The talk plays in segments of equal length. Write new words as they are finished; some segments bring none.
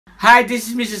Hi, this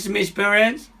is Mrs. Smith's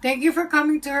parents. Thank you for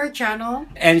coming to her channel.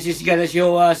 And she's gonna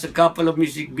show us a couple of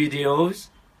music videos.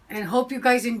 And hope you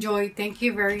guys enjoy. Thank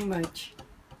you very much.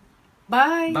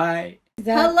 Bye. Bye.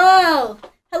 Hello.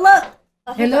 Hello.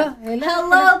 Oh, Hello.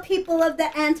 Hello, people of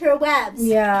the interwebs.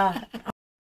 Yeah.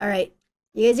 All right.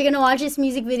 You guys are going to watch this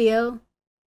music video.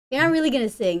 You're not really going to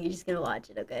sing. You're just going to watch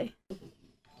it, okay?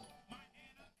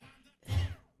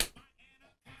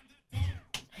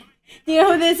 Do you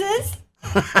know who this is?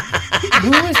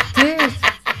 Who is this?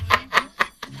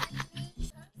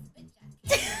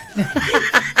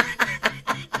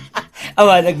 I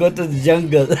wanna go to the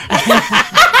jungle.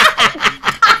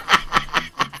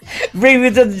 Bring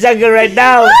me to the jungle right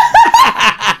now.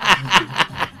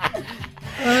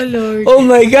 Oh, Lord. Oh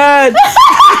my God.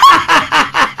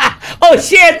 Oh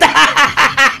shit.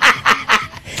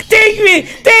 Take me.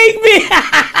 Take me.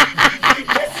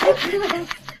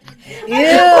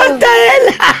 Ew. What the hell?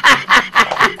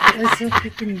 That's so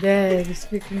freaking dead. It's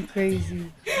freaking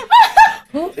crazy.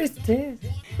 Who is this?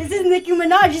 This is Nicki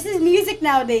Minaj. This is music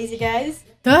nowadays, you guys.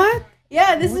 That?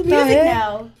 Yeah, this What is the music heck?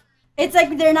 now. It's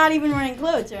like they're not even wearing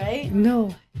clothes, right?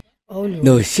 No. Oh, Lord.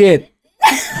 No shit.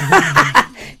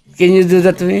 Can you do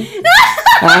that to me?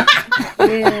 Huh?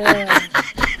 Yeah.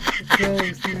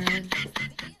 Gross, man.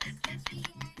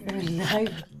 You're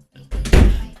alive.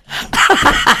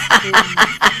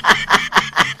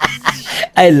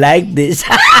 I like this.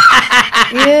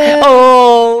 Yeah.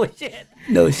 Oh shit.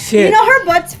 No shit. You know her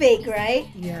butt's fake, right?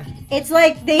 Yeah. It's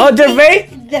like they. Oh, they're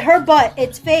fake? Her butt,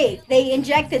 it's fake. They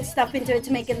injected stuff into it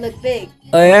to make it look big.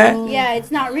 Oh yeah? Yeah,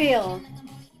 it's not real.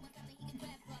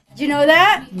 Do you know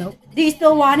that? Nope. Do you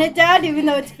still want it, Dad, even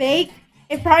though it's fake?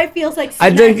 It probably feels like. I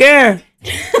don't care.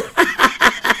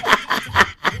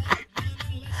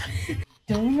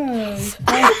 Donuts.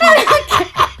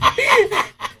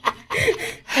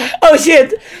 Oh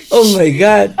shit. Oh my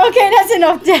God. Okay, that's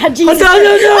enough, Dad. Oh, Jesus. no,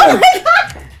 no, no. Oh my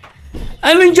God.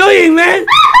 I'm enjoying, man.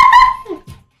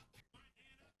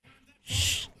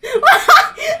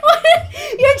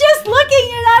 You're just looking.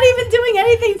 You're not even doing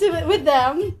anything to it with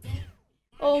them.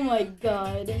 Oh my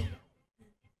God.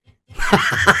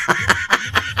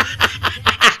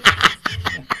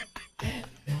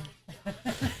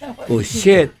 Oh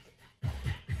shit.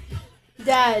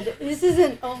 Dad, this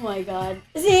isn't. Oh my God.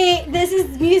 See, this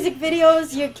is music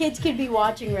videos your kids could be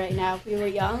watching right now if we were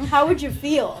young. How would you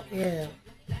feel? Yeah.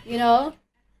 You know?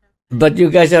 But you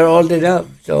guys are old enough,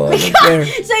 so I don't care.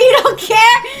 So you don't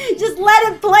care? Just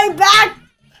let it play back.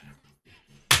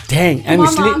 Dang, Come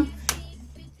on, Mom.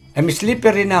 I'm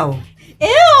slippery now.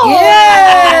 Ew!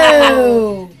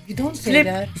 Ew. You don't say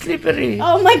that. Slippery.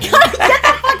 Oh my God! Get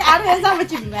the fuck out of here! That's not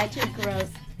what you meant. You're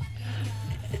gross.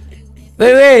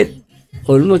 Wait.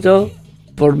 Almost, oh.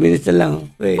 4 minutes na lang.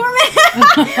 Wait. 4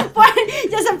 minutes.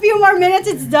 Just a few more minutes.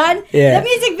 It's done. Yeah. The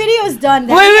music video is done.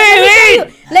 Then. Wait.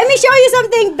 Let me show you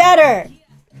something better.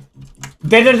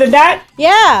 Better than that?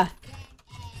 Yeah.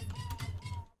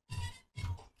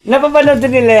 Napapanood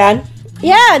din nila yan?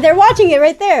 Yeah, they're watching it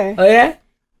right there. Oh yeah?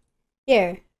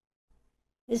 Here.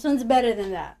 This one's better than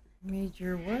that.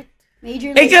 Major what?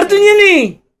 Major. Eh, League. cartoon yun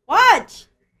eh. Watch.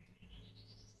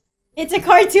 It's a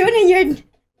cartoon and you're.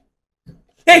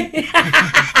 Hey!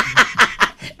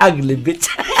 Ugly bitch.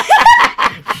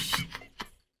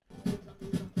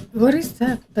 What is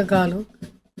that? Tagalog?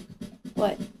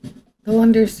 What? The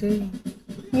one they're saying.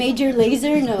 Major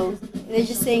Laser? No. They're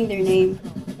just saying their name.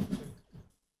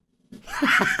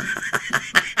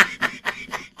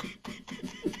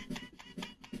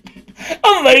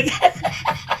 Oh my God.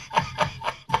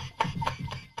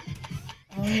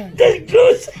 Oh my. That's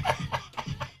gross.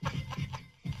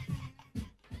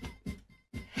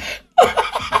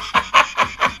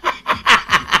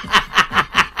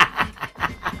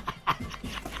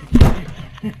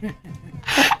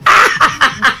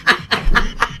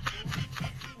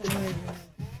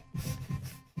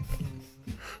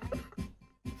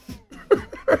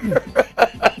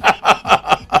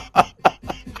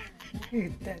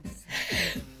 That's...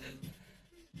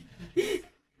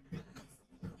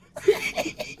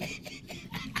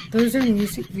 Those are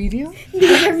music videos?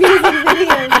 These are music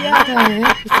videos, What yeah. the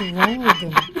heck is wrong with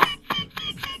them?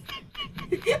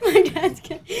 My dad's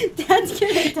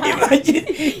gonna die. Imagine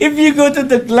if you go to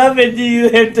the club and you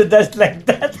have to dance like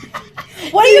that.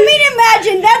 What do you mean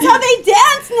imagine? That's how they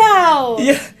dance now.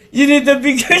 You need a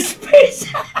bigger space.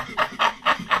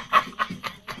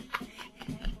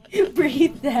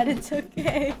 Breathe, Dad. It's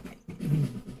okay.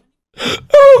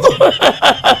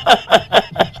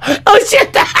 Oh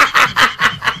shit!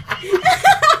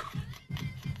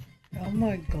 Oh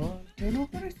my God. Do you know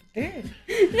what is this?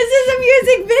 This is a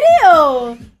music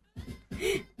video.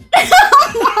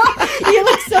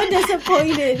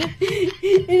 disappointed.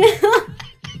 You know?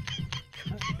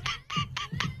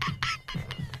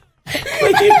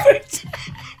 When you first...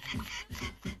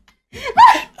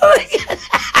 Oh my god!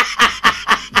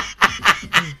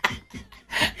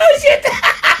 Oh shit!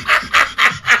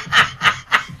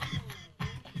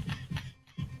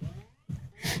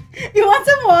 You want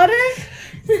some water?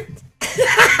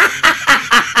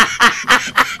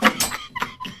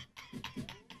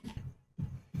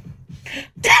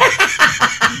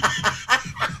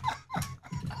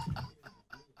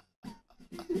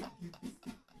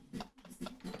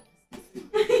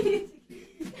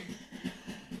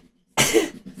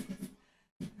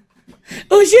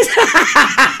 Oh shit!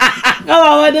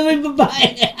 Kawawa naman yung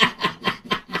babae.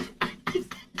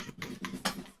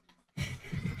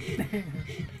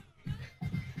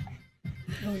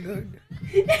 Oh, Lord.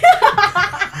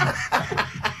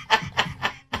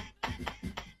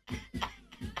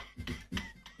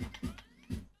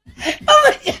 Oh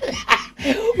my god!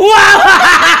 Wow!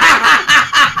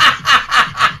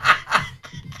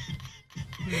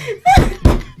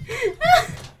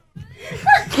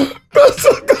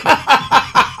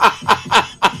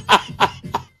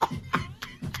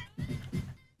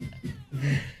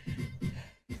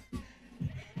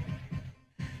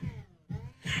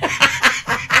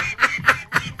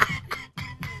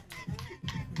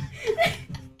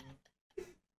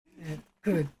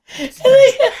 Good.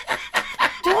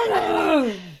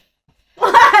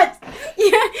 What?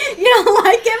 You don't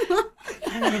like him?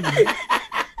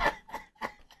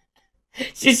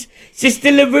 She's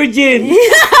still a virgin.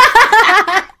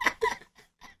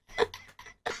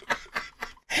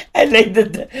 I like the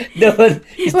one.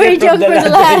 We're joking for the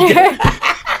ladder.